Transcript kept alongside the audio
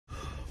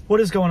What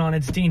is going on?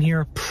 It's Dean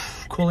here.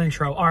 Cool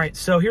intro. All right,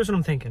 so here's what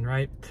I'm thinking,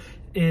 right?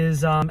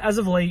 Is as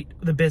of late,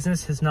 the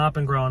business has not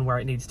been growing where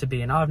it needs to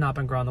be, and I've not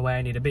been growing the way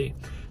I need to be.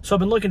 So I've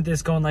been looking at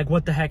this going like,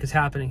 what the heck is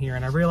happening here?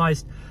 And I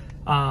realized,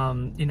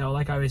 you know,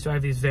 like I always do, I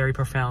have these very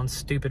profound,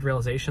 stupid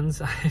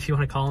realizations, if you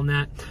want to call them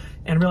that,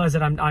 and realize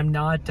that I'm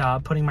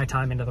not putting my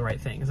time into the right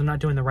things. I'm not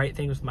doing the right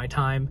things with my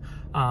time.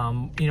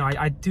 You know,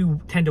 I do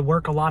tend to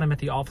work a lot. I'm at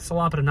the office a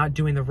lot, but I'm not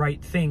doing the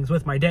right things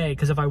with my day,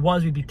 because if I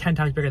was, we'd be 10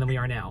 times bigger than we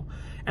are now.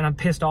 And I'm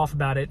pissed off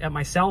about it at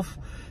myself,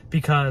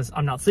 because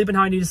I'm not sleeping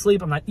how I need to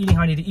sleep. I'm not eating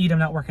how I need to eat. I'm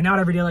not working out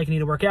every day like I need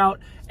to work out.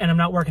 And I'm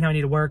not working how I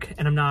need to work.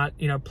 And I'm not,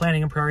 you know,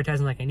 planning and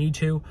prioritizing like I need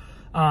to.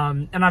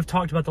 And I've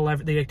talked about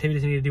the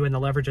activities I need to do and the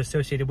leverage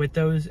associated with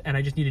those. And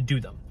I just need to do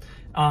them.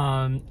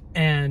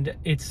 And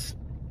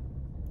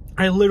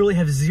I literally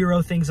have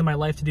zero things in my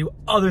life to do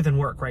other than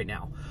work right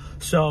now.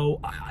 So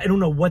I don't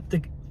know what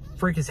the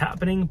freak is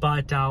happening,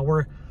 but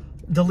we're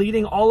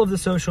deleting all of the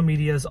social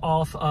medias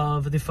off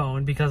of the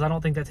phone, because I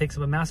don't think that takes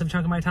up a massive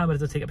chunk of my time, but it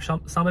does take up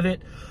some of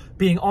it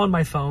being on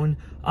my phone.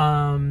 So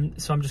I'm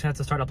just gonna have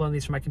to start uploading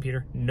these from my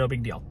computer. No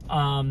big deal.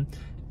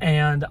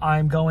 And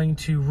I'm going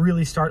to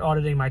really start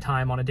auditing my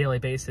time on a daily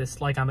basis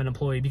like I'm an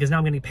employee, because now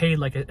I'm getting paid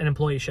like an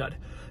employee should.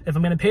 If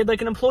I'm getting paid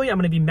like an employee, I'm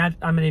going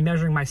to be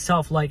measuring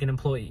myself like an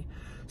employee.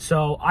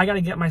 So I got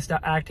to get my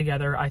act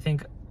together. I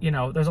think, you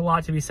know, there's a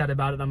lot to be said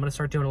about it. I'm going to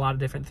start doing a lot of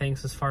different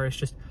things as far as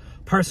just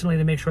personally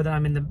to make sure that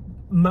I'm in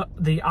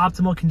the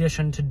optimal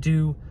condition to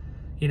do,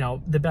 you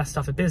know, the best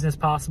stuff at business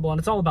possible. And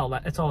it's all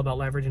about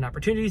leverage and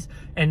opportunities.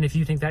 And if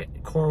you think that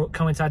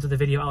coincides with the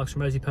video Alex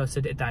Hormozi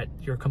posted, that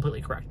you're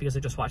completely correct, because I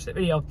just watched that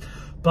video.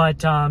 But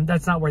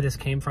that's not where this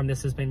came from.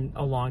 This has been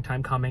a long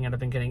time coming, and I've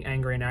been getting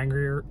angrier and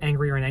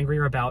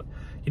angrier about,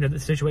 you know, the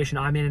situation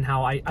I'm in, and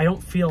how I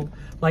don't feel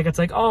like it's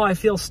like, oh, I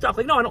feel stuck.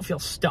 Like, no, I don't feel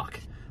stuck.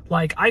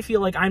 Like, I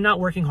feel like I'm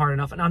not working hard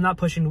enough, and I'm not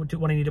pushing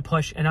what I need to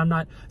push, and I'm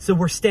not, so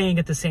we're staying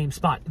at the same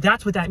spot.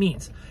 That's what that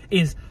means,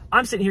 is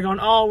I'm sitting here going,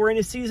 oh, we're in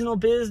a seasonal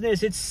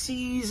business. It's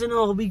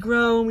seasonal. We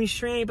grow and we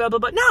shrink, blah, blah,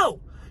 blah. No,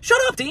 shut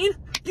up, Dean.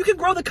 You can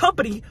grow the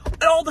company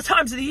at all the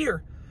times of the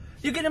year.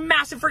 You get a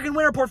massive freaking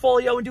winter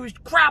portfolio and do a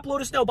crap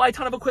load of snow, buy a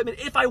ton of equipment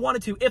if I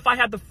wanted to, if I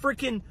had the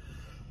freaking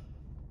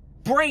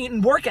brain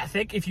and work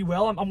ethic, if you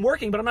will. I'm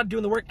working, but I'm not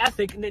doing the work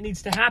ethic that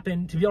needs to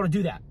happen to be able to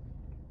do that.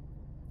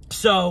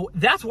 So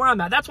that's where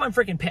I'm at. That's why I'm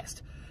freaking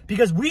pissed,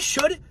 because we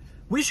should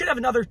have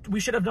another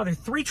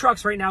 3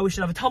 trucks right now. We should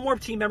have a ton more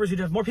team members. We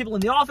should have more people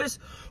in the office.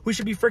 We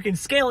should be freaking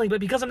scaling. But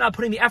because I'm not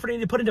putting the effort I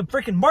need to put into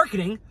freaking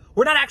marketing,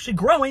 we're not actually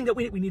growing that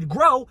we need to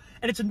grow.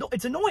 And it's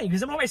annoying,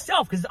 because I'm not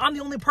myself, because I'm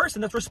the only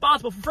person that's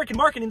responsible for freaking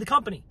marketing the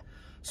company.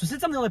 So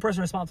since I'm the only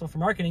person responsible for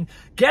marketing,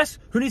 guess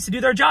who needs to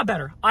do their job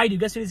better? I do.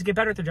 Guess who needs to get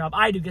better at their job?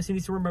 I do. Guess who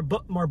needs to read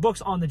more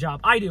books on the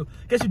job? I do.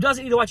 Guess who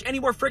doesn't need to watch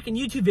any more freaking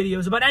YouTube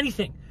videos about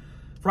anything?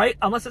 Right?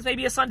 Unless it's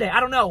maybe a Sunday. I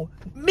don't know.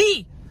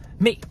 Me.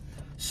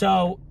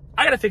 So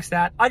I got to fix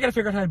that. I got to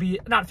figure out how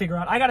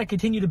to I got to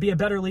continue to be a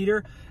better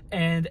leader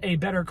and a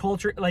better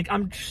culture. Like,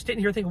 I'm just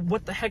sitting here thinking,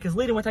 what the heck is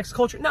leading? What the heck is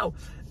culture? No.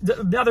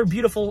 The other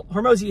beautiful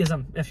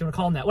Hormoziism, if you want to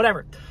call them that,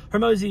 whatever.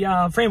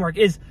 Hormozi framework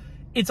is,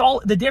 it's all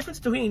the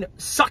difference between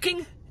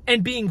sucking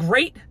and being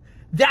great.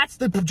 That's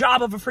the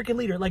job of a freaking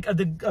leader. Like,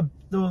 from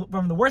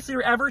the worst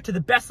leader ever to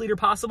the best leader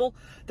possible,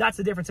 that's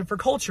the difference. And for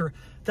culture,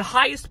 the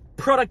highest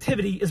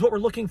productivity is what we're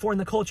looking for in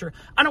the culture.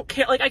 I don't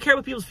care. Like, I care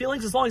about people's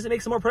feelings as long as it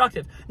makes them more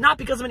productive. Not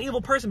because I'm an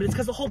evil person, but it's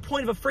because the whole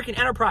point of a freaking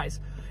enterprise.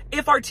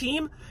 If our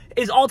team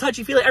is all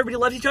touchy-feely, everybody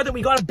loves each other, and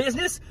we go out of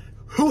business,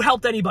 who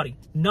helped anybody?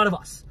 None of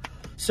us.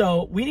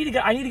 So I need to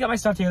get my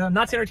stuff together. I'm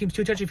not saying our team's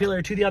too touchy-feely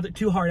or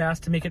too hard-ass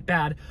to make it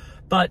bad.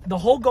 But the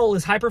whole goal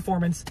is high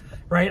performance,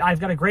 right? I've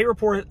got a great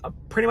rapport,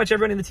 pretty much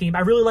everybody in the team. I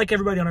really like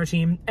everybody on our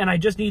team, and I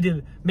just need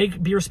to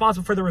be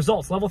responsible for the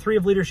results. Level 3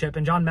 of leadership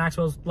and John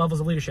Maxwell's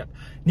levels of leadership.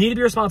 Need to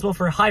be responsible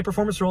for high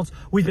performance results.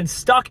 We've been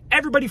stuck.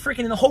 Everybody freaking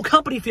in the whole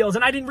company feels,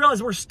 and I didn't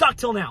realize we're stuck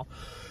till now,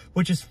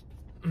 which is,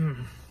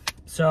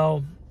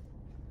 so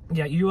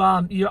yeah,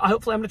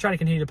 hopefully I'm gonna try to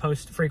continue to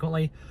post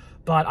frequently.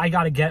 But I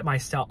got to get my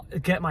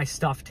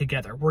stuff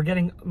together. We're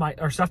getting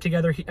our stuff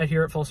together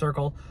here at Full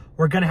Circle.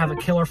 We're going to have a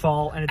killer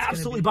fall, and it's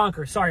absolutely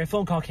bonkers. Sorry, a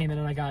phone call came in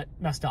and I got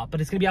messed up,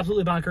 but it's going to be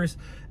absolutely bonkers.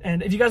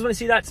 And if you guys want to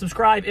see that,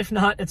 subscribe. If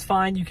not, it's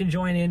fine. You can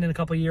join in a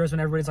couple of years when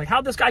everybody's like,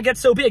 how'd this guy get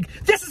so big?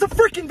 This is a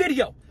freaking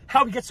video.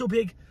 How he gets so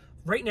big.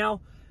 Right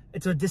now,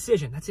 it's a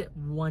decision. That's it.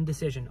 One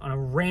decision on a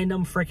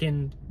random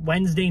freaking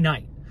Wednesday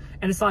night.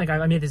 And it's not like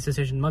I made this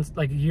decision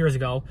years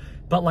ago,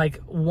 but like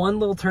one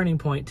little turning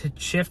point to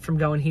shift from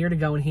going here to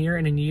going here,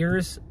 and in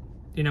years,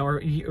 you know,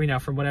 or, you know,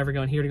 from whatever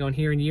going here to going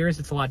here in years,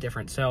 it's a lot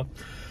different. So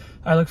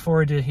I look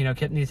forward to, you know,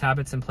 getting these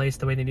habits in place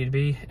the way they need to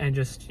be, and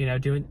just, you know,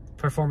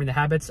 performing the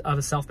habits of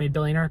a self-made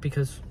billionaire,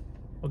 because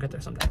we'll get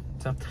there someday.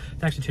 So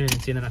thanks for tuning in.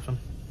 See you in the next one.